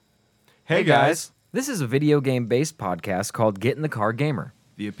Hey guys! This is a video game-based podcast called Get in the Car Gamer.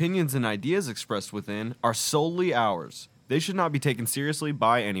 The opinions and ideas expressed within are solely ours. They should not be taken seriously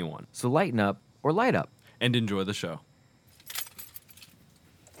by anyone. So lighten up or light up. And enjoy the show.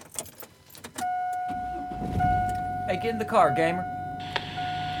 Hey, get in the car, gamer.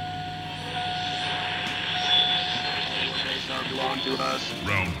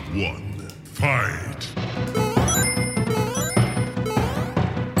 Round one, fight!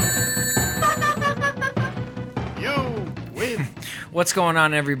 What's going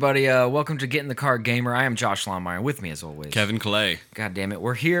on, everybody? Welcome to Get in the Car Gamer. I am Josh Longmire. With me, as always, Kevin Clay. God damn it,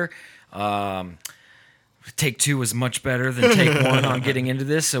 we're here. Take two was much better than take one on getting into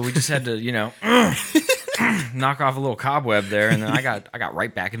this, so we just had to, knock off a little cobweb there, and then I got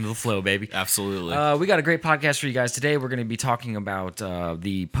right back into the flow, baby. Absolutely. We got a great podcast for you guys today. We're going to be talking about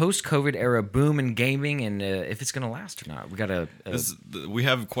the post-COVID era boom in gaming and if it's going to last or not. We got we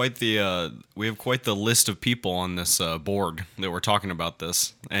have quite the list of people on this board that we're talking about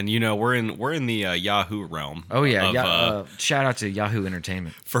this, and we're in the Yahoo realm. Oh yeah, shout out to Yahoo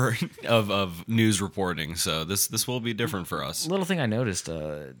Entertainment of news reporting. So this will be different for us. Little thing I noticed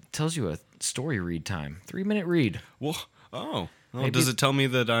tells you a story read time, 3-minute read. Well, does it tell me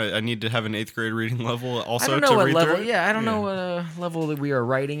that I need to have an 8th grade reading level also? I don't know to what read level. through it? Yeah, I don't know what level that we are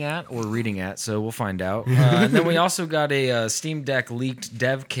writing at or reading at, so we'll find out. And then we also got a Steam Deck leaked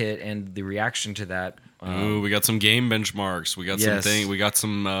dev kit and the reaction to that. Ooh, we got some game benchmarks. We got something. We got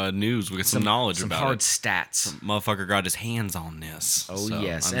some news. We got some knowledge about hard it. stats. Motherfucker got his hands on this. Oh so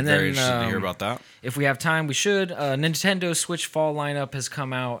yes, I'm and very then interested to hear about that. If we have time, we should. Nintendo Switch Fall lineup has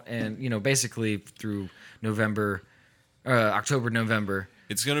come out, and basically through October, November.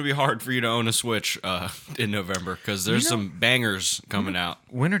 It's gonna be hard for you to own a Switch in November because there's some bangers coming out.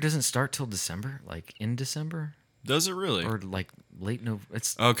 Winter doesn't start till December, like in December. Does it really? Or like late November?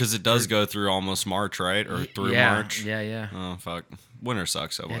 Because it does go through almost March, right? Or through March. Yeah. Oh fuck, winter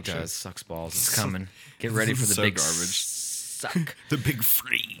sucks so much. It does. Sucks balls. It's coming. Get ready for the So big garbage. suck. The big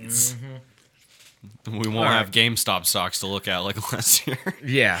freeze. We won't have GameStop stocks to look at like last year.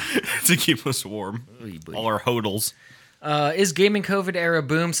 Yeah. To keep us warm. All our hodls. Is gaming COVID era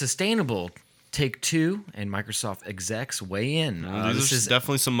boom sustainable? Take Two and Microsoft execs weigh in. This is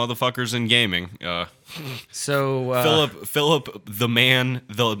definitely some motherfuckers in gaming. So Philip, the man,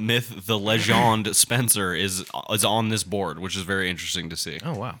 the myth, the legend, Spencer is on this board, which is very interesting to see.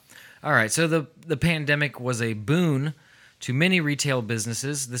 Oh wow! All right, so the pandemic was a boon to many retail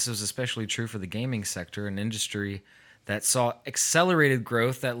businesses. This was especially true for the gaming sector, an industry that saw accelerated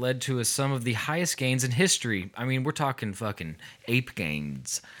growth that led to some of the highest gains in history. I mean, we're talking fucking ape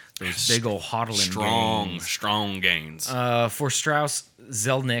gains. Those big old hodling gains. Strong gains. For Strauss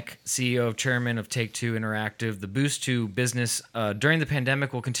Zelnick, CEO of Chairman of Take-Two Interactive, the boost to business during the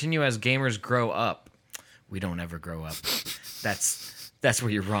pandemic will continue as gamers grow up. We don't ever grow up. That's where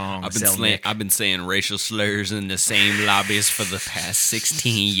you're wrong, Zelnick. I've been saying racial slurs in the same lobbies for the past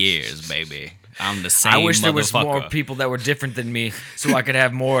 16 years, baby. I'm the same. I wish there was motherfucker. more people that were different than me, so I could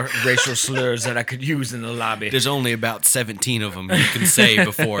have more racial slurs that I could use in the lobby. There's only about 17 of them you can say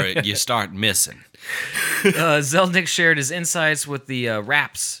before you start missing. Zelnick shared his insights with the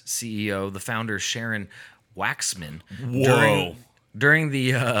Raps CEO, the founder Sharon Waxman. Whoa. During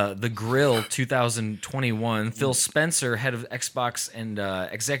the Grill 2021, Phil Spencer, head of Xbox and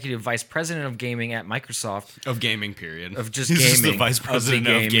executive vice president of gaming at Microsoft. Of gaming, period. Of just He's gaming. just the vice president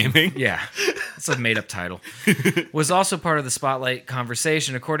of gaming. Yeah, it's a made-up title. Was also part of the Spotlight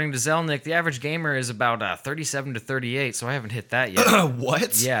conversation. According to Zelnick, the average gamer is about 37 to 38, so I haven't hit that yet.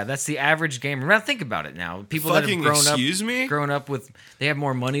 What? Yeah, that's the average gamer. Now think about it now. People Fucking that have grown up with, they have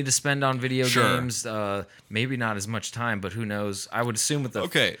more money to spend on video Sure. games. Maybe not as much time, but who knows? I would assume with the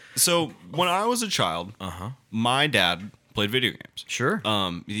Okay, so when I was a child, my dad played video games. Sure.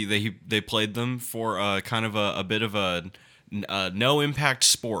 They played them for kind of a bit of a no impact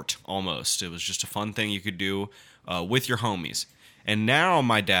sport almost. It was just a fun thing you could do with your homies. And now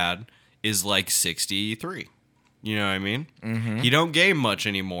my dad is like 63. You know what I mean? Mm-hmm. He don't game much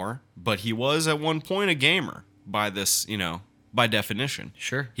anymore, but he was at one point a gamer by this, by definition.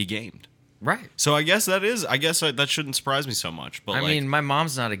 Sure. He gamed. Right. So I guess that shouldn't surprise me so much. But I mean, my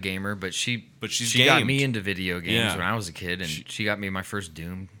mom's not a gamer, but she got gamed. me into video games Yeah. when I was a kid, and she got me my first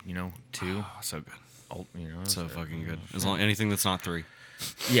Doom, 2. Oh, so good. So fucking good. As long anything that's not 3.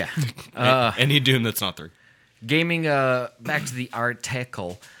 Yeah. Any Doom that's not 3. Gaming, back to the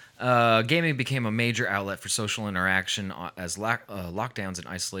article. Gaming became a major outlet for social interaction as lockdowns and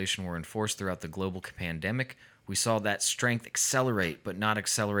isolation were enforced throughout the global pandemic. We saw that strength accelerate, but not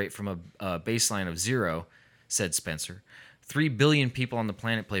accelerate from a baseline of 0, said Spencer. 3 billion people on the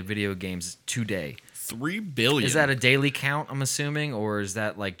planet play video games today. 3 billion. Is that a daily count, I'm assuming, or is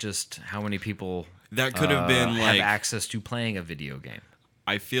that like just how many people That could have been have like access to playing a video game?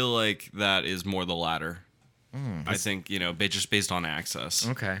 I feel like that is more the latter. I think, just based on access.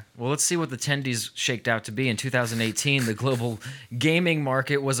 Okay. Well, let's see what the attendees shaked out to be. In 2018, the global gaming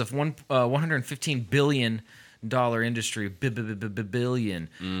market was a $115 billion industry, billion,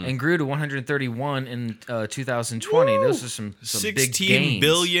 and grew to 131 in 2020. Woo! Those are some big $16 gains.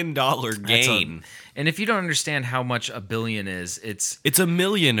 billion gain. And if you don't understand how much a billion is, it's a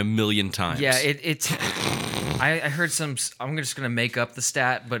million times. yeah. I heard some. I'm just gonna make up the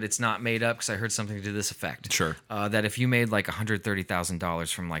stat, but it's not made up because I heard something to this effect. Sure. That if you made like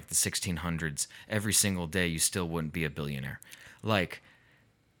 $130,000 from like the 1600s every single day, you still wouldn't be a billionaire. Like,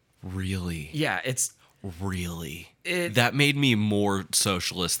 Really? yeah, it's Really? It- That made me more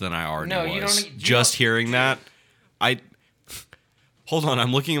socialist than I already No, was. you don't- you Just don't- hearing that, Hold on,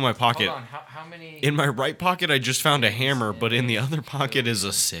 I'm looking in my pocket. hold on. How many? In my right pocket, I just found a hammer, but in the other pocket is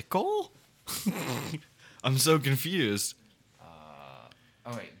a sickle? I'm so confused.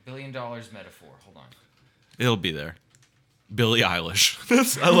 Oh wait, $1 billion metaphor. Hold on. It'll be there. Billie Eilish.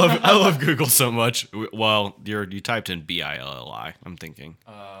 I love Google so much. Well, you typed in BILLI. I'm thinking.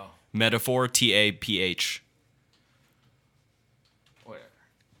 Metaphor, TAPH. Whatever.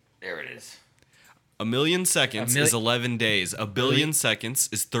 There it is. A million seconds is 11 days. A billion seconds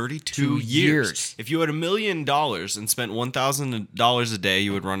is 32 2 years. years. If you had $1 million and spent $1,000 a day,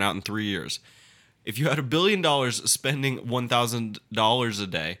 you would run out in 3 years. If you had $1 billion spending $1,000 a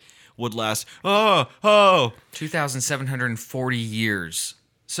day, would last 2,740 years.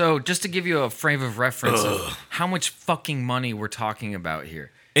 So just to give you a frame of reference of how much fucking money we're talking about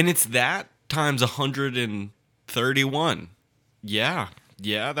here. and it's that times 131.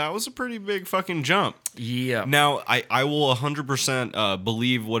 Yeah, that was a pretty big fucking jump. Yeah. Now, I will 100%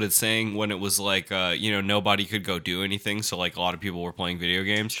 believe what it's saying when it was like, nobody could go do anything. So, like, a lot of people were playing video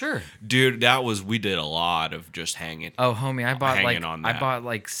games. Sure. Dude, we did a lot of just hanging. Oh, homie, I bought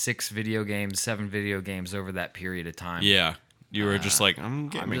like 6 video games, 7 video games over that period of time. Yeah. You were just like, I'm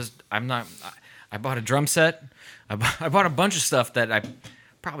gaming. I bought a drum set. I bought a bunch of stuff that I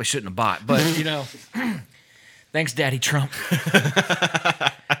probably shouldn't have bought, but thanks, Daddy Trump.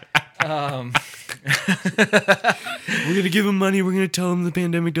 We're going to give him money. We're going to tell him the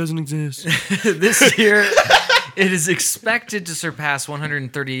pandemic doesn't exist. This year, it is expected to surpass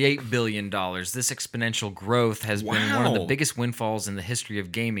 $138 billion. This exponential growth has been one of the Wow. biggest windfalls in the history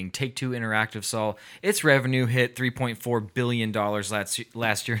of gaming. Take-Two Interactive saw its revenue hit $3.4 billion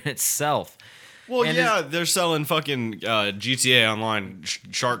last year in itself. Well, And yeah, they're selling fucking GTA Online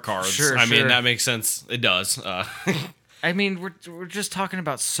shark cards. Sure, I mean, sure. that makes sense. It does. I mean, we're just talking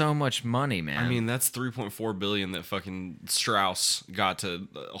about so much money, man. I mean, that's 3.4 billion that fucking Strauss got to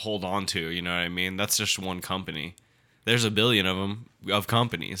hold on to. You know what I mean? That's just one company. There's a billion of them of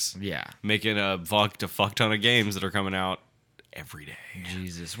companies yeah. making a fuck ton of games that are coming out every day.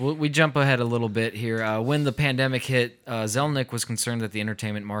 Jesus. Well, we jump ahead a little bit here. When the pandemic hit, Zelnick was concerned that the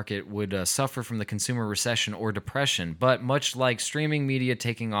entertainment market would suffer from the consumer recession or depression. But much like streaming media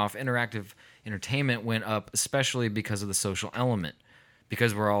taking off, interactive entertainment went up, especially because of the social element.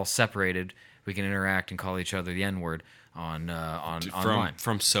 Because we're all separated, we can interact and call each other the N-word online.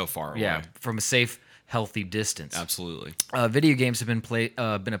 From so far away. Yeah, from a safe, healthy distance. Absolutely. Video games have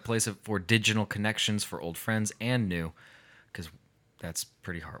been a place for digital connections for old friends and new, because that's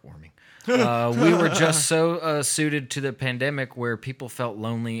pretty heartwarming. We were just so suited to the pandemic where people felt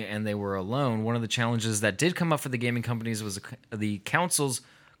lonely and they were alone. One of the challenges that did come up for the gaming companies was the consoles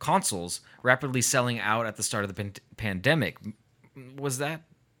rapidly selling out at the start of the pandemic. Was that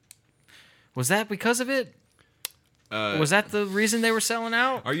because of it? Was that the reason they were selling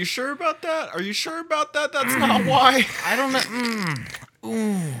out? Are you sure about that? That's not why. I don't know.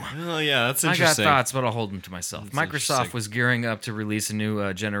 Oh, yeah, that's I got interesting. thoughts, but I'll hold them to myself. Microsoft interesting. was gearing up to release a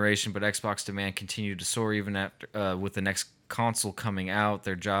new generation, but Xbox demand continued to soar even after with the next console coming out.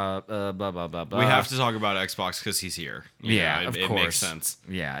 Their job, blah blah blah blah. We have to talk about Xbox because he's here. You know, of it course. makes sense.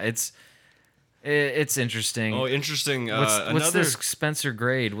 Yeah, it's interesting. Oh, interesting. What's this Spencer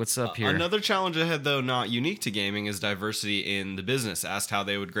Grade? What's up here? Another challenge ahead, though, not unique to gaming, is diversity in the business. Asked how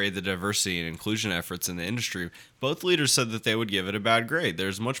they would grade the diversity and inclusion efforts in the industry, both leaders said that they would give it a bad grade.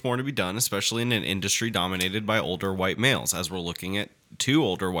 There's much more to be done, especially in an industry dominated by older white males, as we're looking at 2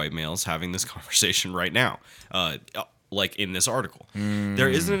 older white males having this conversation right now. like in this article. There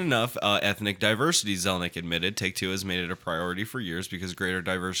isn't enough ethnic diversity, Zelnick admitted. Take-Two has made it a priority for years because greater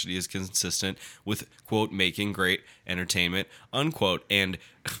diversity is consistent with, quote, making great entertainment, unquote, and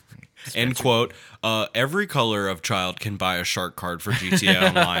end quote, every color of child can buy a shark card for GTA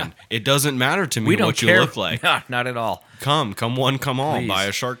Online. It doesn't matter to me We don't what care. you look like. No, not at all. Come one, come all. Please. Buy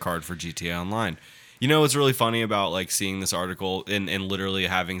a shark card for GTA Online. You know what's really funny about like seeing this article and literally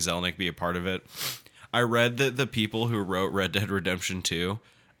having Zelnick be a part of it? I read that the people who wrote Red Dead Redemption 2,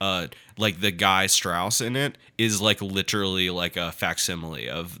 like the guy Strauss in it, is like literally like a facsimile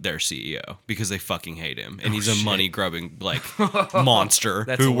of their CEO because they fucking hate him. And he's a money grubbing like monster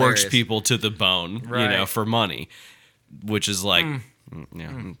That's who works hilarious. people to the bone, you know, Right. for money, which is like,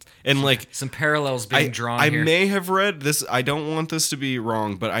 yeah. And like, Some parallels being drawn I here. may have read this. I don't want this to be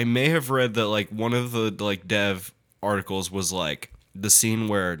wrong, but I may have read that like one of the like dev articles was like the scene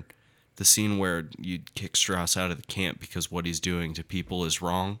where you kick Strauss out of the camp because what he's doing to people is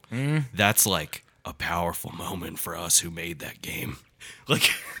wrong. That's like a powerful moment for us who made that game.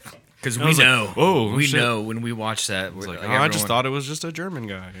 Like, Because I we was like, know. oh, we shit. know when we watch that. We're like, like, oh, I just everyone- thought it was just a German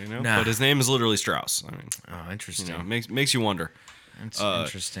guy, you know. Nah. But his name is literally Strauss. I mean, Oh, interesting. you know, makes you wonder. That's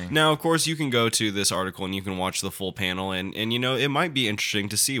interesting. Now, of course, you can go to this article and you can watch the full panel, and you know it might be interesting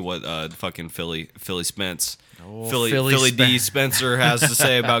to see what fucking Philly Spence, Philly D Spencer has to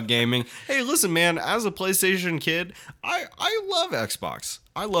say about gaming. Hey, listen, man, as a PlayStation kid, I love Xbox.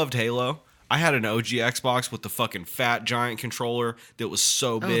 I loved Halo. I had an OG Xbox with the fucking fat giant controller that was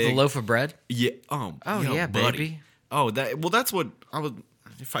so Oh, big. the loaf of bread? Yeah. Oh, yo, yeah, buddy. baby. Oh, that's what I would.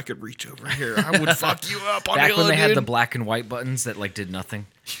 If I could reach over here, I would fuck you up on Back Halo, when they had dude. the black and white buttons that like did nothing.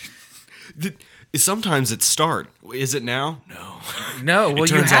 Sometimes it's start. Is it now? No. No, well, you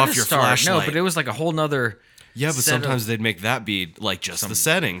turns had off to your start. No, flashlight. but it was like a whole nother. Yeah, but set of- sometimes they'd make that be like just the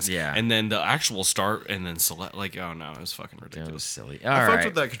settings. yeah. And then the actual start and then select. Like, oh no, it was fucking That was ridiculous. silly. I All fucked right,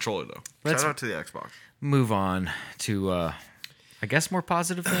 with that controller though. Let's- Shout out to the Xbox. move on to I guess more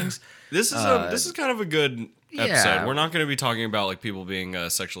positive things. This is kind of a good episode. yeah. We're not going to be talking about like people being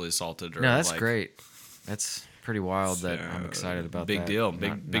sexually assaulted or No, that's like, great. That's pretty wild that Yeah, I'm excited about big that. deal.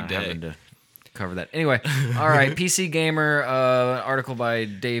 Not Big day. having to cover that. Anyway, all right, PC Gamer article by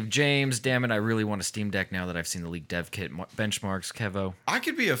Dave James. Damn it, I really want a Steam Deck now that I've seen the leaked dev kit benchmarks. Kevo, I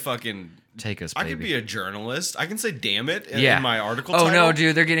could be a fucking. take us, I baby. could be a journalist. I can say "damn it" in yeah. my article. Oh title. no,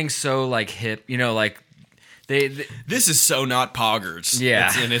 dude, they're getting so like hip. You know, like they This is so not Poggers. Yeah.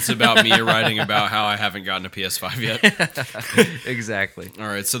 and it's about me writing about how I haven't gotten a PS5 yet. exactly. All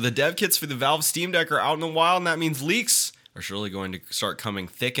right, so the dev kits for the Valve Steam Deck are out in the wild, and that means leaks are surely going to start coming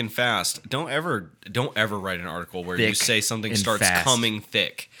thick and fast. Don't ever write an article where you Thick say something and starts fast. coming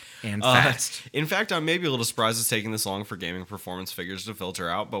thick And fast. In fact, I may be a little surprised it's taking this long for gaming performance figures to filter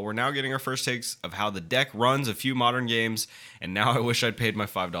out, but we're now getting our first takes of how the deck runs a few modern games, and now I wish I'd paid my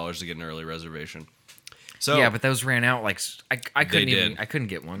 $5 to get an early reservation. So Yeah, but those ran out like I couldn't They even did. I couldn't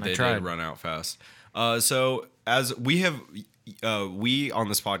get one. they I tried. did run out fast. So as we have, we on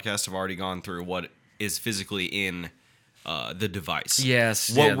this podcast have already gone through what is physically in the device.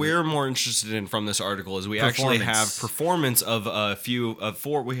 Yes. What yeah. we're more interested in from this article is we actually have performance of a few of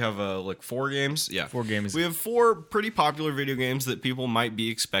four. We have like 4 games. Yeah, 4 games. We have 4 pretty popular video games that people might be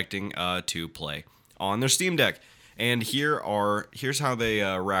expecting to play on their Steam Deck. And here's how they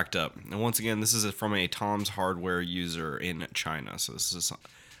racked up. And once again, this is from a Tom's Hardware user in China. So this is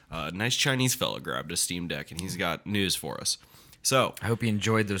a nice Chinese fella grabbed a Steam Deck, and he's got news for us. So I hope he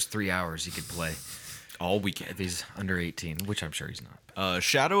enjoyed those 3 hours he could play all weekend. if he's under 18, which I'm sure he's not.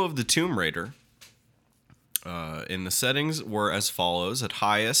 Shadow of the Tomb Raider. In the settings were as follows. At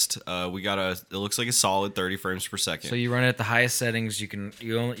highest, we got it looks like a solid 30 frames per second. So you run it at the highest settings. You're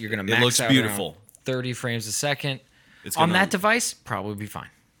gonna max looks out beautiful. around 30 frames a second. It's On gonna- that device, probably be fine.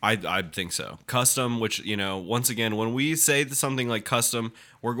 I think so. Custom, which, you know, once again, when we say something like custom,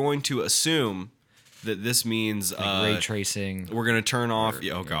 we're going to assume that this means Like ray tracing. we're going to turn off,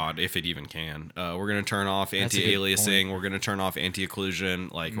 oh God, if it even can. We're going to turn off a good anti-aliasing. We're going to turn off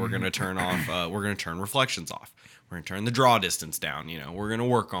anti-occlusion. Like, we're going to turn off, we're going to turn reflections off. We're going to turn the draw distance down. You know, we're going to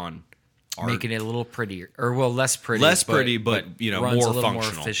work on art. Making it a little prettier, or well, less pretty, Less pretty, but, you know, runs more a little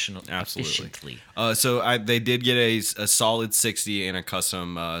functional. Absolutely. efficiently. So they did get a solid 60 in a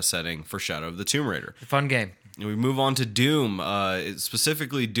custom setting for Shadow of the Tomb Raider. Fun game. And we move on to Doom.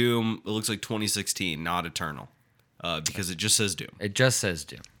 Specifically, Doom, it looks like 2016, not Eternal, because it just says Doom. It just says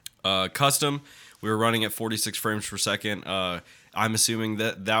Doom. Custom, we were running at 46 frames per second. I'm assuming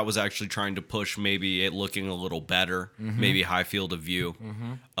that was actually trying to push maybe it looking a little better, maybe high field of view,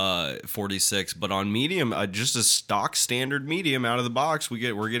 46. But on medium, just a stock standard medium out of the box,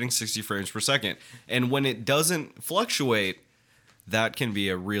 we're getting 60 frames per second. And when it doesn't fluctuate, that can be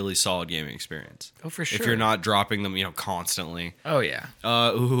a really solid gaming experience. Oh, for sure. If you're not dropping them, constantly. Oh yeah.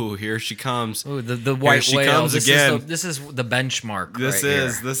 Ooh, here she comes. Ooh, the white she whale. comes again. This is the benchmark. This right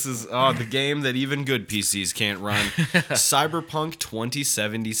is here. the game that even good PCs can't run. Cyberpunk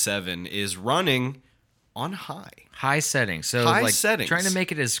 2077 is running on high settings. So High like settings. trying to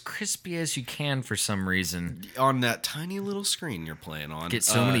make it as crispy as you can for some reason. on that tiny little screen you're playing on. Get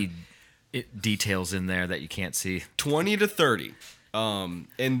so many details in there that you can't see. 20 to 30.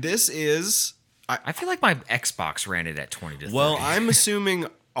 And this is I feel like my Xbox ran it at 20 to 30. well, I'm assuming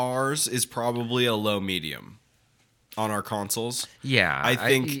ours is probably a low medium on our consoles. Yeah, I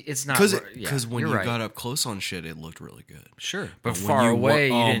think it's not because when you're you right. got up close on shit, it looked really good. Sure, but when far you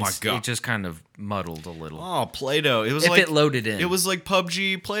away, wa- oh you didn't, my God. it just kind of muddled a little. Oh, Play-Doh! It was If like it loaded in. It was like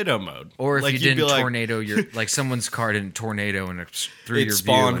PUBG Play-Doh mode. Or if like you you'd be didn't like, tornado your like someone's car didn't tornado and it through it your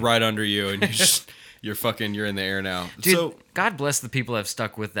spawned view. right under you, and you're in the air now. Dude, So God bless the people that have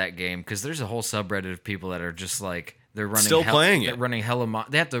stuck with that game because there's a whole subreddit of people that are just like they're running Still playing it. They're running hella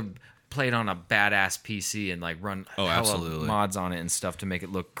they have to play it on a badass PC and like run hella absolutely. mods on it and stuff to make it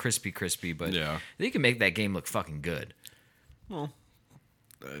look crispy, but Yeah. they can make that game look fucking good.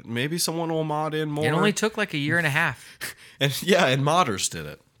 maybe someone will mod in more. It only took like a year and a half. And modders did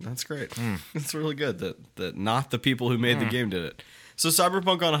it. That's great. It's really good that not the people who made the game did it. So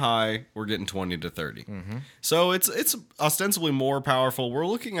Cyberpunk on high, we're getting 20 to 30. So it's ostensibly more powerful. We're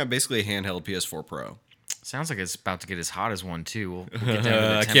looking at basically a handheld PS4 Pro. Sounds like it's about to get as hot as one too. We'll get down to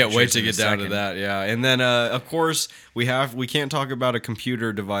the I can't wait temperatures to in a get down to second. that. Yeah, and then of course we can't talk about a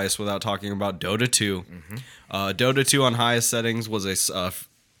computer device without talking about Dota 2. Dota 2 on highest settings was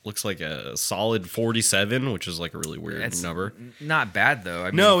looks like a solid 47, which is like a really weird It's number. Not bad though. I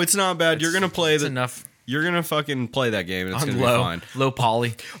mean, No, it's not bad. You're gonna play it's the enough You're gonna fucking play that game, and it's on gonna low, be fine. low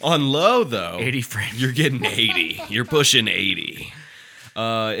poly, On low though, 80 frames. you're getting 80. You're pushing 80.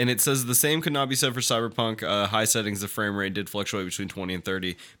 And it says the same could not be said for Cyberpunk. High settings, the frame rate did fluctuate between 20 and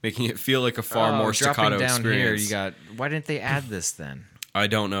 30, making it feel like a far more staccato dropping down experience. here. You got. Why didn't they add this then? I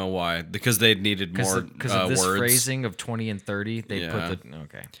don't know why. Because they needed more Because of this words. phrasing of 20 and 30, they Yeah. put the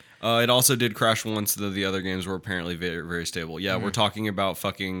okay. It also did crash once, though the other games were apparently very, very stable. Yeah, we're talking about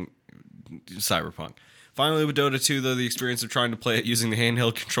fucking Cyberpunk. Finally, with Dota 2, though, the experience of trying to play it using the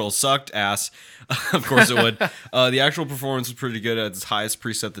handheld controls sucked ass. Of course it would. The actual performance was pretty good. At its highest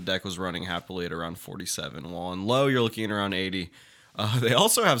preset, the deck was running happily at around 47. While on low, you're looking at around 80. They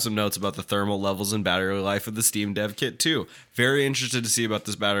also have some notes about the thermal levels and battery life of the Steam Dev Kit, too. Very interested to see about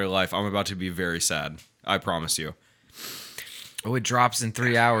this battery life. I'm about to be very sad. I promise you. Oh, it drops in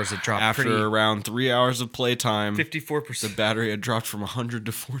 3 hours. It dropped After pretty around 3 hours of playtime, 54%. the battery had dropped from 100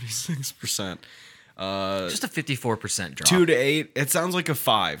 to 46%. Just a 54% drop. 2 to 8. It sounds like a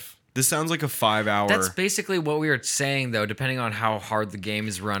 5. This sounds like a 5 hour. That's basically what we were saying, though, depending on how hard the game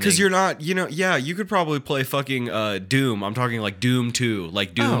is running. Because you're not, you could probably play fucking Doom. I'm talking like Doom 2.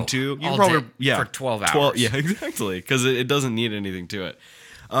 Like Doom 2. You all could probably, day for 12 hours. Yeah, exactly. Because it doesn't need anything to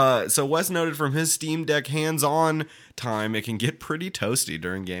it. So Wes noted from his Steam Deck hands-on time, it can get pretty toasty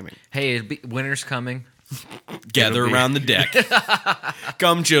during gaming. Hey, winter's coming. Gather It'll be- around the deck.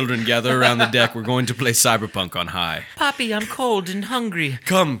 Come, children, gather around the deck. We're going to play Cyberpunk on high. Poppy, I'm cold and hungry.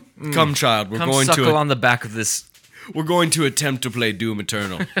 Come, child. We're Come going suckle to on the back of this. we're going to attempt to play Doom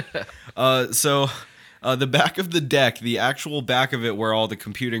Eternal. So the back of the deck, the actual back of it, where all the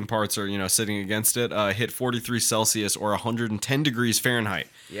computing parts are, sitting against it, hit 43 Celsius or 110 degrees Fahrenheit.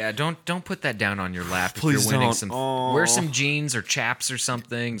 Yeah, don't put that down on your lap. Please if you're winning don't. some. Wear some jeans or chaps or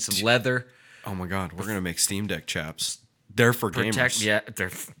something. Some leather. Oh my God, we're gonna make Steam Deck chaps. They're for gamers. Yeah,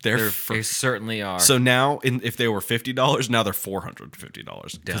 they certainly are. So now, if they were $50, now they're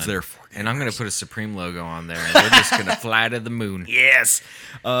 $450 because they're for and I'm gonna put a Supreme logo on there, and they're just gonna fly to the moon. Yes.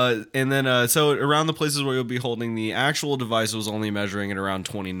 And then, so around the places where you'll be holding the actual device was only measuring at around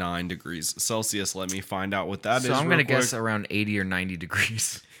 29 degrees Celsius. Let me find out what that is. So I'm real gonna quick. guess around 80 or 90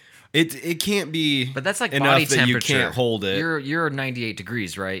 degrees. It can't be, But that's like enough body that temperature. you can't hold it. You're 98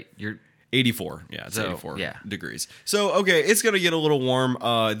 degrees, right? You're 84. Yeah, it's So, 84 yeah. degrees. So, okay, it's going to get a little warm.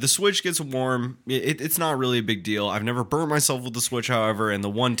 The Switch gets warm. It's not really a big deal. I've never burnt myself with the Switch, however, and the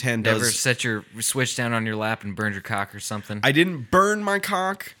 110 never does. set your Switch down on your lap and burned your cock or something. I didn't burn my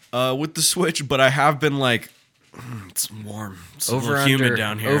cock with the Switch, but I have been like, it's warm. It's a little humid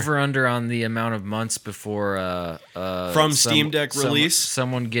down here. Over under on the amount of months before From Steam Deck release?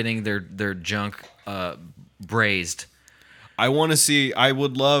 someone getting their junk brazed. I want to see. I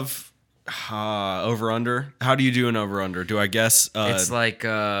would love over under. How do you do an over under? Do I guess? It's like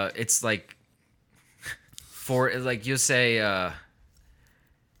for like you say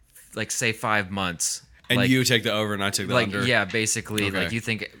like say 5 months. and like, you take the over, and I take the like under. yeah, basically Okay. like you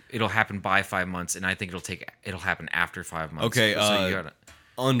think it'll happen by 5 months, and I think it'll happen after 5 months. Okay, so you gotta,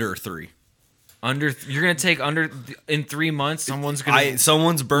 under 3. you're gonna take under in 3 months. Someone's gonna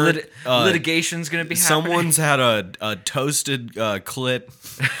Someone's burnt. litigation's gonna be happening. Someone's had a toasted clit,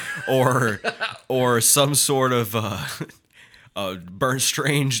 or some sort of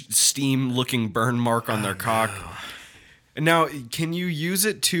strange steam looking burn mark on their cock. Now, can you use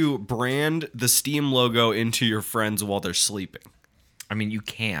it to brand the Steam logo into your friends while they're sleeping? I mean, you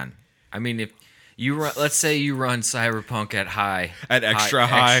can. I mean, if you run, let's say you run Cyberpunk at Extra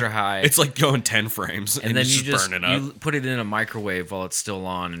high, it's like going 10 frames, and then you just burn it up. you put it in a microwave while it's still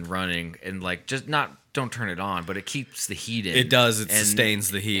on and running, and like don't turn it on, but it keeps the heat in. It does. It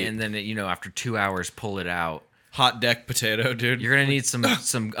sustains the heat. And then after 2 hours, pull it out. Hot deck potato, dude. You're gonna need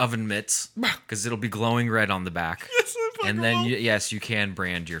some oven mitts because it'll be glowing red on the back. And then yes, you can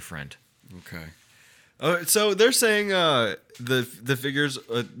brand your friend. Okay. So they're saying the figures.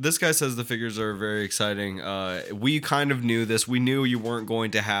 This guy says the figures are very exciting. We kind of knew this. We knew you weren't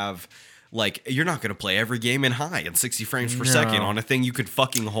going to have you're not going to play every game in high and 60 frames per second on a thing you could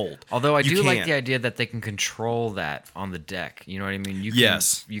fucking hold. Although I do like can't. the idea that they can control that on the deck. You know what I mean?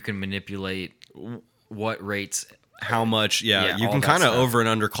 You can manipulate what rates, How much? Yeah, you all can that kind of stuff. over and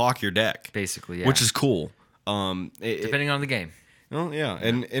underclock your deck, basically, yeah. which is cool. depending on the game. Well, yeah,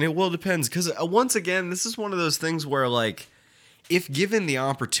 and it will depends because once again, this is one of those things where if given the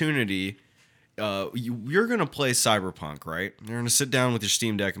opportunity, you're gonna play Cyberpunk, right? You're gonna sit down with your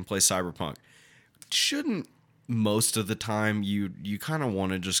Steam Deck and play Cyberpunk. Shouldn't most of the time you kind of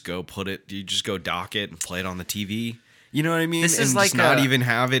want to just go dock it and play it on the TV? You know what I mean? This is and like just not even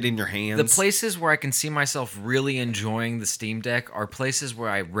have it in your hands. The places where I can see myself really enjoying the Steam Deck are places where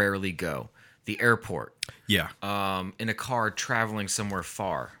I rarely go. The airport. Yeah. In a car traveling somewhere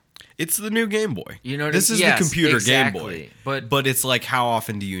far. It's the new Game Boy. You know what this I is mean? the Yes, computer exactly. Game Boy. But it's like, how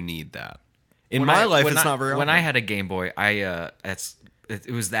often do you need that? In my life, it's not very often. When I had a Game Boy,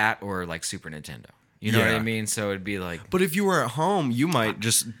 it was that or like Super Nintendo. You know what I Yeah. mean? So it'd be like. But if you were at home, you might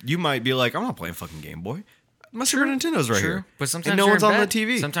be like, I'm not playing fucking Game Boy. My Super Nintendo's right here. But sometimes and no you're one's in on the bed.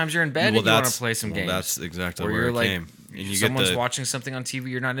 TV. Sometimes you're in bed and you want to play some games. That's exactly or where you're it like, came. And you someone's get watching something on TV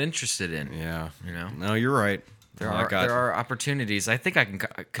you're not interested in. Yeah. You know? No, you're right. There are opportunities. I think I can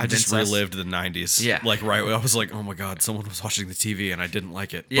convince I just us. relived the 90s. Yeah. Right. I was like, oh my God, someone was watching the TV and I didn't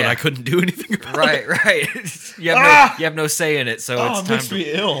like it. Yeah. But I couldn't do anything about it. Right. you have no say in it, so it's it time makes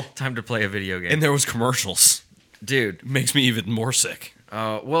me ill. to play a video game. And there was commercials. Dude, It makes me even more sick.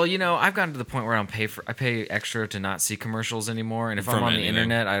 well, I've gotten to the point where I pay extra to not see commercials anymore, and if I'm From on anything. the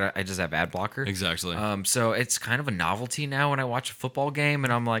internet, I just have ad blocker. Exactly. So it's kind of a novelty now when I watch a football game,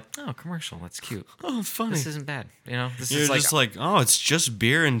 and I'm like, oh, commercial, that's cute. Oh, it's funny. This isn't bad. This You're is like just like, oh, it's just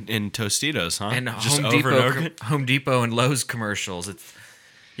beer and Tostitos, huh? and just Home Depot and Lowe's commerons. It's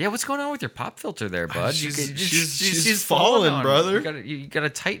what's going on with your pop filter there, bud? She's falling, on. brother. You gotta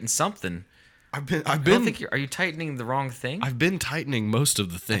tighten something. I've I don't been think are you tightening the wrong thing? I've been tightening most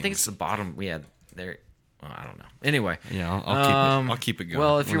of the things. I think it's the bottom. Yeah, there. Well, I don't know. Anyway, Yeah, I'll keep it going.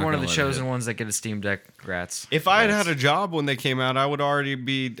 well, if We're you're not one of gonna the let it chosen hit. ones that get a Steam Deck, congrats. If I had a job when they came out,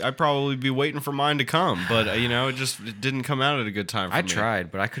 I'd probably be waiting for mine to come. But it didn't come out at a good time for I me. tried,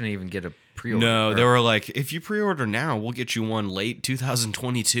 but I couldn't even get a pre-order. No, they were like, if you pre-order now, we'll get you one late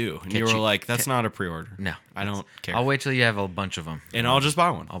 2022. And you were like, that's not a pre-order. No, I don't care. I'll wait till you have a bunch of them, and I'll just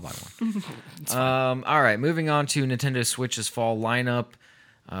buy one. I'll buy one. All right, moving on to Nintendo Switch's fall lineup.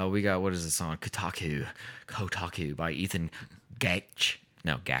 We got, what is this song? Kotaku by Ethan Gach.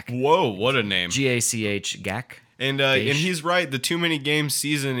 No, Gach. Whoa, what a name. Gach. Gach. And he's right. The too many games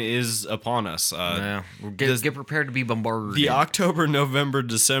season is upon us. Yeah, get prepared to be bombarded. The October, November,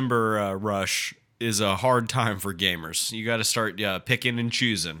 December rush is a hard time for gamers. You got to start picking and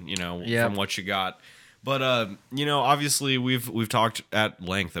choosing, from what you got. But obviously we've talked at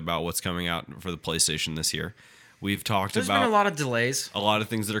length about what's coming out for the PlayStation this year. We've talked There's about been a lot of delays. a lot of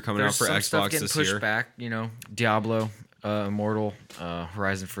things that are coming There's out for some stuff Xbox getting this pushed year. back. Diablo, Immortal,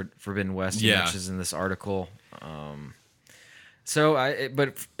 Horizon Forbidden West. He mentions in this article. But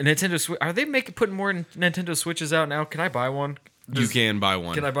Nintendo Switch, are they putting more Nintendo Switches out now? Can I buy one? You can buy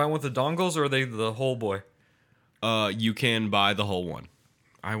one. Can I buy one with the dongles, or are they the whole boy? You can buy the whole one.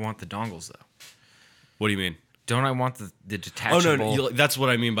 I want the dongles though. What do you mean? Don't I want the detachable? Oh no, that's what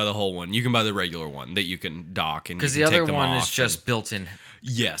I mean by the whole one. You can buy the regular one that you can dock and because you the can other take them one off is just built in,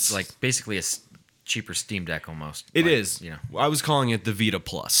 yes, like basically a cheaper Steam Deck almost. It is. You know, I was calling it the Vita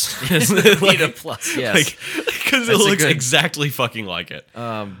Plus. Vita Plus. Yes. Because it That's a looks good- exactly fucking like it.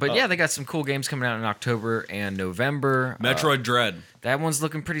 But yeah, they got some cool games coming out in October and November. Metroid Dread. That one's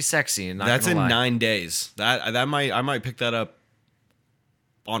looking pretty sexy. And That's in lie. 9 days. I might pick that up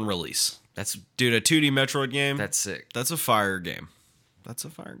on release. That's Dude, a 2D Metroid game. sick. That's a fire game. That's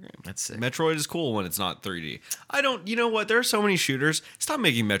sick. Metroid is cool when it's not 3D. You know what? There are so many shooters. Stop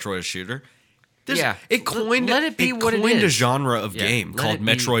making Metroid a shooter. Yeah. It coined, Let it be what it coined a is. genre of Yeah, game let called it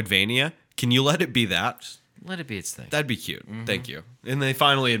be- Metroidvania. Can you let it be that? Let it be its thing. That'd be cute. Thank you. And they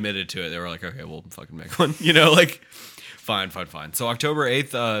finally admitted to it. They were like, okay, we'll fucking make one. You know, like, fine. So October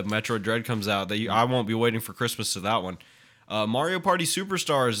 8th, Metroid Dread comes out. I won't be waiting for Christmas to that one. Mario Party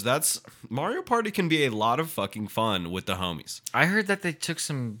Superstars. Mario Party can be a lot of fucking fun with the homies. I heard that they took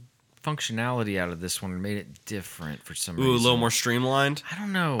some functionality out of this one and made it different for some reason. Ooh, a little more streamlined. I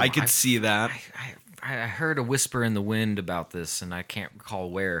don't know. I could see that. I heard a whisper in the wind about this, and I can't recall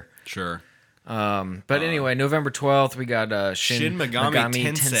where. Sure. But anyway, November 12th, we got Shin Megami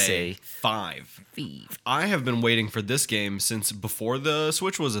Tensei 5. I have been waiting for this game since before the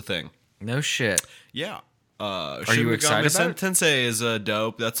Switch was a thing. No shit. Yeah. Are Shin you Megami excited about it? Tensei is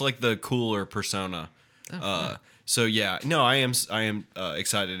dope. That's like the cooler Persona. So yeah, no, I am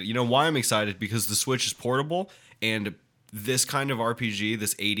excited. You know why I'm excited? Because the Switch is portable, and this kind of RPG,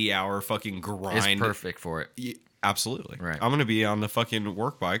 this 80-hour fucking grind, It's perfect for it. Absolutely. Right. I'm gonna be on the fucking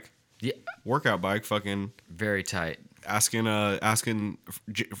Yeah, workout bike, fucking very tight. asking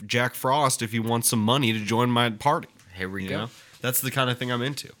Jack Frost if he wants some money to join my party. Here we You go. know? That's the kind of thing I'm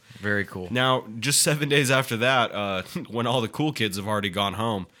into. Very cool. Now, just 7 days after that, when all the cool kids have already gone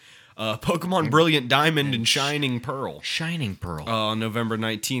home, Pokemon Brilliant Diamond and Shining Pearl Shining Pearl. on November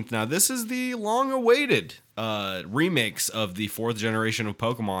 19th. Now, this is the long-awaited remakes of the 4th generation of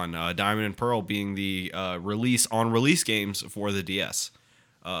Pokemon, Diamond and Pearl being the release games for the DS,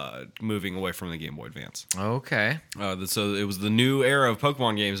 moving away from the Game Boy Advance. Okay. So it was the new era of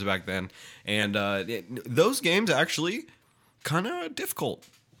Pokemon games back then, and those games actually kind of difficult.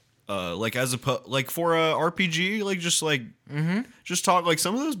 Like for a RPG, like just talk like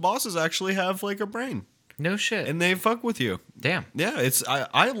some of those bosses actually have like a brain No shit. and they fuck with you. Damn. Yeah,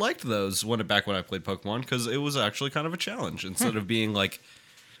 I liked those back when I played Pokemon because it was actually kind of a challenge instead of being like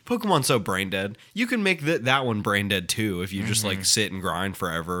Pokemon's so brain dead. You can make that one brain dead too if you just like sit and grind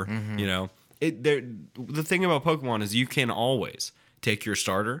forever. You know, the thing about Pokemon is you can always take your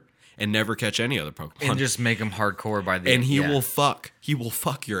starter and never catch any other Pokemon And just make them hardcore by the and he yeah. will fuck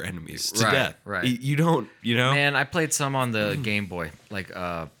your enemies to Right, death. right. You don't, you know. Man, I played some on the Game Boy, like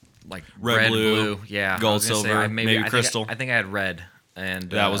Red, blue, yeah, gold, I was gonna say, silver, maybe crystal. I think I had red,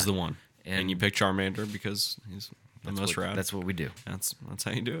 and That was the one. and And you pick Charmander because he's the most rad. That's what we do. That's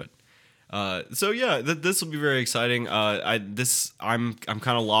how you do it. So yeah, this will be very exciting. I'm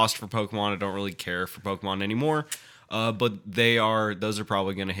kind of lost for Pokemon. I don't really care for Pokemon anymore. But those are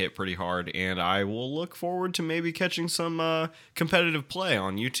probably going to hit pretty hard, and I will look forward to maybe catching some competitive play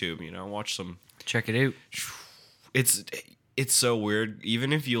on YouTube. You know, watch some. Check it out. It's so weird.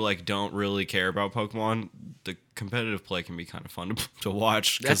 Even if you like don't really care about Pokemon, the competitive play can be kind of fun to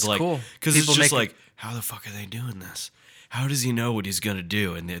watch. That's cool. Because it's People just make like, how the fuck are they doing this? How does he know what he's gonna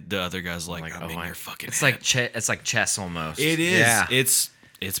do? And the other guy's like, I'm in your fucking. It's head. like it's like chess almost. It is. Yeah.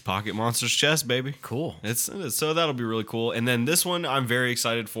 It's Pocket Monsters chess, baby. Cool. So that'll be really cool. And then this one I'm very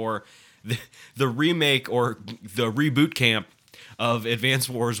excited for the remake or the reboot camp of Advance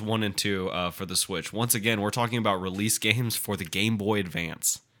Wars 1 and 2 for the Switch. Once again, we're talking about release games for the Game Boy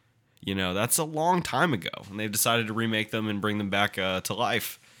Advance. You know, that's a long time ago. And they've decided to remake them and bring them back to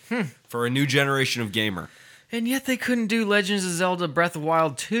life for a new generation of gamer. And yet they couldn't do Legends of Zelda Breath of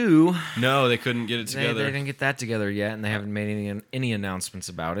Wild 2. No, they couldn't get it They together. didn't get that together yet, and they haven't made any announcements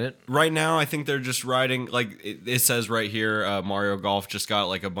about it. Right now, I think they're just riding, like it says right here, Mario Golf just got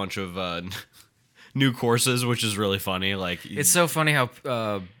like a bunch of new courses, which is really funny. Like It's so funny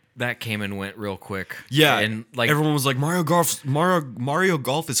how that came and went real quick. yeah, and like everyone was like, Mario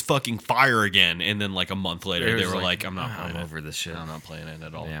Golf is fucking fire again, and then like a month later, they were like, I'm not playing I'm it. over this shit. I'm not playing it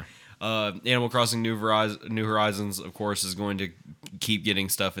at all. Yeah. Animal Crossing New Horizons, of course, is going to keep getting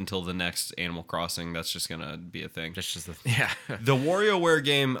stuff until the next Animal Crossing. That's just gonna be a thing. That's just yeah. The WarioWare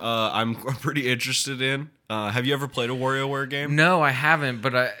game, I'm pretty interested in. Have you ever played a WarioWare game? No, I haven't,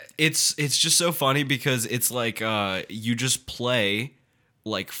 but It's just so funny because it's like you just play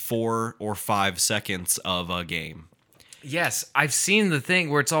like 4 or 5 seconds of a game. yes, I've seen the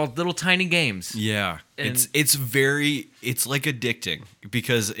thing where it's all little tiny games. Yeah, And- it's like addicting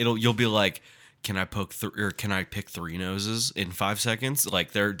because you'll be like can I can I pick 3 noses in 5 seconds?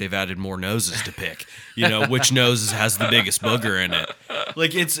 Like they've added more noses to pick. Which nose has the biggest booger in it.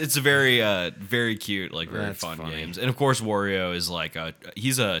 Like it's a very cute, like very That's fun funny. games. And of course Wario is like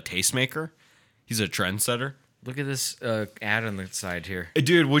he's a tastemaker. He's a trendsetter. Look at this ad on the side here.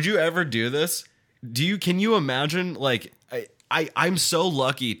 Dude, would you ever do this? Can you imagine, like, I'm so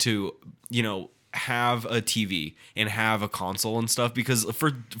lucky to, have a TV and have a console and stuff, because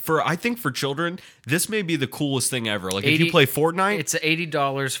I think for children, this may be the coolest thing ever. Like, if you play Fortnite, It's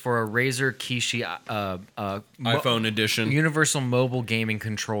 $80 for a Razer Kishi iPhone edition, universal mobile gaming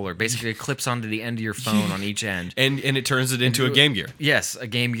controller. Basically, it clips onto the end of your phone on each end. and it turns it into a Game Gear. Yes, a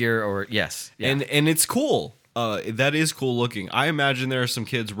Game Gear or yes. Yeah. And it's cool. That is cool looking. I imagine there are some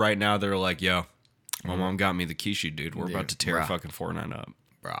kids right now that are like, yo, my mom got me the Kishi, dude. We're about to tear bruh. fucking Fortnite up.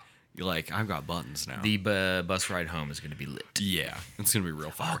 Bro, You're like, I've got buttons now. the bus ride home is going to be lit. Yeah, it's going to be real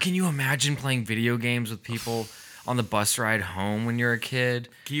fun. Oh, can you imagine playing video games with people on the bus ride home when you're a kid?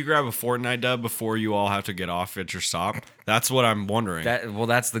 Can you grab a Fortnite dub before you all have to get off at your stop? That's what I'm wondering.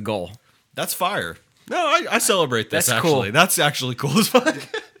 That's the goal. That's fire. No, I celebrate this, That's actually. cool. That's actually cool as fuck.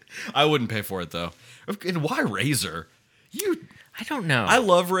 I wouldn't pay for it, though. And why Razer? I don't know. I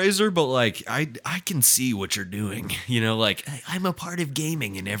love Razer, but, like, I can see what you're doing. Like, I'm a part of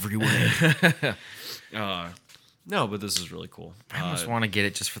gaming in every way. No, but this is really cool. I almost want to get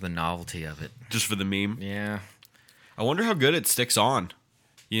it just for the novelty of it. Just for the meme. Yeah. I wonder how good it sticks on.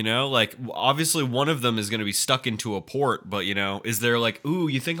 Like, obviously one of them is going to be stuck into a port, but, is there like, ooh,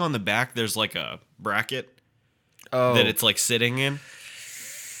 you think on the back there's like a bracket that it's like sitting in?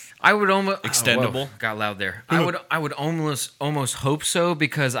 I would almost Extendable? got loud there. I would almost hope so,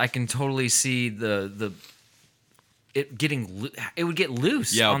 because I can totally see the it would get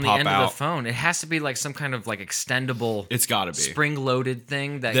loose Yeah, on the pop end of out. the phone. It has to be like some kind of like extendable It's got to be. spring-loaded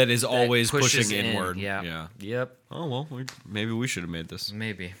thing that That is always pushes pushing in. inward. Yeah. Yeah. Yep. Oh, well, maybe we should have made this.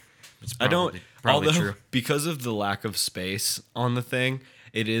 Maybe. It's I don't, probably although true. because of the lack of space on the thing,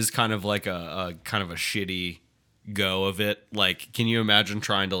 it is kind of like a kind of a shitty go of it. Like, can you imagine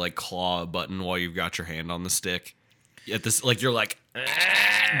trying to like claw a button while you've got your hand on the stick? At this, like, you're like,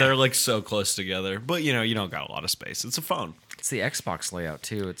 they're like so close together, but you don't got a lot of space. It's a phone. It's the Xbox layout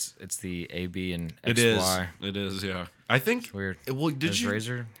too. It's the A, B, and XY. It is. It is. Yeah. I think. It's weird. Well, did There's you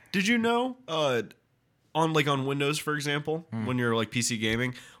Razer? Did you know? On Windows, for example, when you're like PC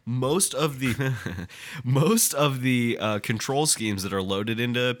gaming, most of the control schemes that are loaded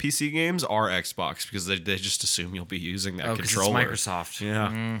into PC games are Xbox, because they just assume you'll be using that 'cause it's controller. Microsoft.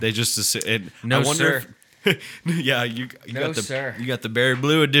 Yeah, they just assume. No, I wonder yeah, you No, got the sir. you got the Berry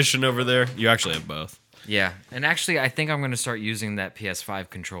Blue edition over there. You actually have both. Yeah, and actually, I think I'm going to start using that PS5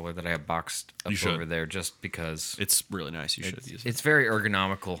 controller that I have boxed up You should. over there, just because It's really nice. You should use it. it's very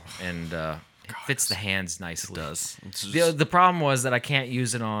ergonomical and it fits the hands nicely. It does. It's just- The problem was that I can't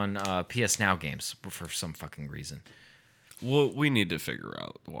use it on PS Now games for some fucking reason. well, we need to figure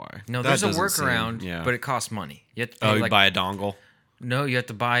out why. No, That there's a doesn't seem- workaround, yeah. but it costs money. You have to pay Oh, you like, buy a dongle. no, you have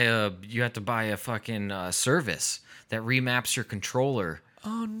to buy a fucking service that remaps your controller.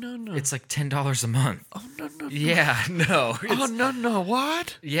 Oh no! It's like $10 a month. oh no! Yeah, no. Oh no!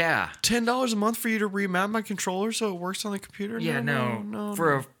 What? Yeah. $10 a month for you to remap my controller so it works on the computer? Yeah, no.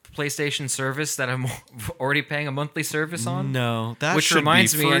 For a PlayStation service that I'm already paying a monthly service on. no, that Which should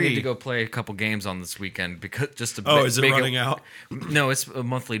reminds be me, I free. need to go play a couple games on this weekend because just to. Oh, is it make running out? No, it's a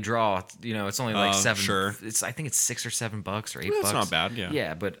monthly draw. It's only like seven. sure. I think it's $6 or $7 or $8. That's not bad, yeah.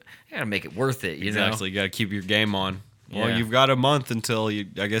 Yeah, but I gotta make it worth it. You know. Exactly. You got to keep your game on. Well, Yeah. you've got a month until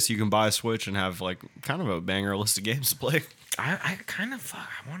I guess you can buy a Switch and have like kind of a banger list of games to play. I kind of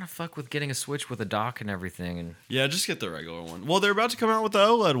I want to fuck with getting a Switch with a dock and everything, and Yeah, just get the regular one. Well, they're about to come out with the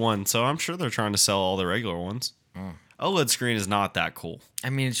OLED one, so I'm sure they're trying to sell all the regular ones. OLED screen is not that cool. I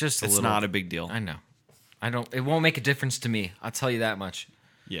mean it's just It's not a big deal. I know. It won't make a difference to me. I'll tell you that much.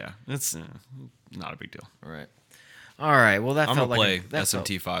 Yeah, it's not a big deal. All right. Well, that I'm felt gonna like play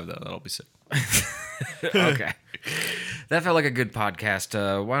SMT5 though. That'll be sick. Okay. That felt like a good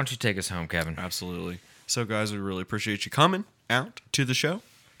podcast. Why don't you take us home, Kevin? Absolutely. So, guys, we really appreciate you coming out to the show.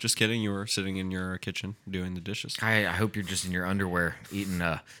 Just kidding. You were sitting in your kitchen doing the dishes. I hope you're just in your underwear eating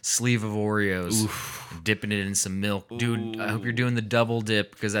a sleeve of Oreos, and dipping it in some milk. Dude, I hope you're doing the double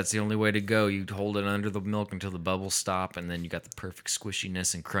dip because that's the only way to go. You hold it under the milk until the bubbles stop, and then you got the perfect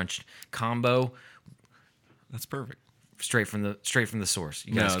squishiness and crunch combo That's perfect. straight from the source.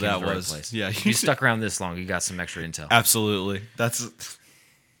 You No, guys came that to the right was- place. yeah. You stuck around this long. You got some extra intel. Absolutely.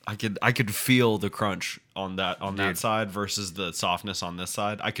 I could feel the crunch on that Dude. side versus the softness on this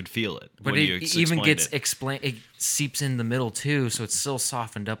side. I could feel it. But when it you even explained gets it. explained. It seeps in the middle too, so it's still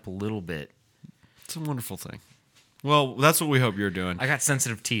softened up a little bit. It's a wonderful thing. Well, that's what we hope you're doing. I got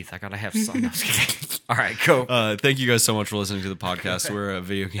sensitive teeth. I gotta have some. No, I'm just kidding. All right, go. Thank you guys so much for listening to the podcast. We're a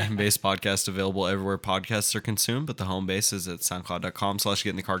video game-based podcast available everywhere podcasts are consumed, but the home base is at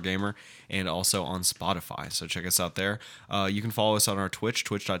soundcloud.com/getinthecargamer and also on Spotify. So check us out there. You can follow us on our Twitch,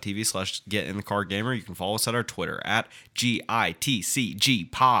 twitch.tv/getinthecargamer. You can follow us at our Twitter at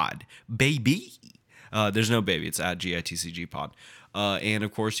GITCGpod, baby. There's no baby. It's at GITCGpod. And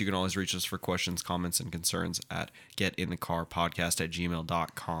of course, you can always reach us for questions, comments, and concerns at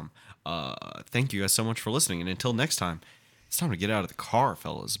getinthecarpodcast@gmail.com. Thank you guys so much for listening. And until next time, it's time to get out of the car,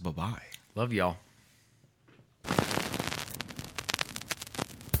 fellas. Bye-bye. Love y'all.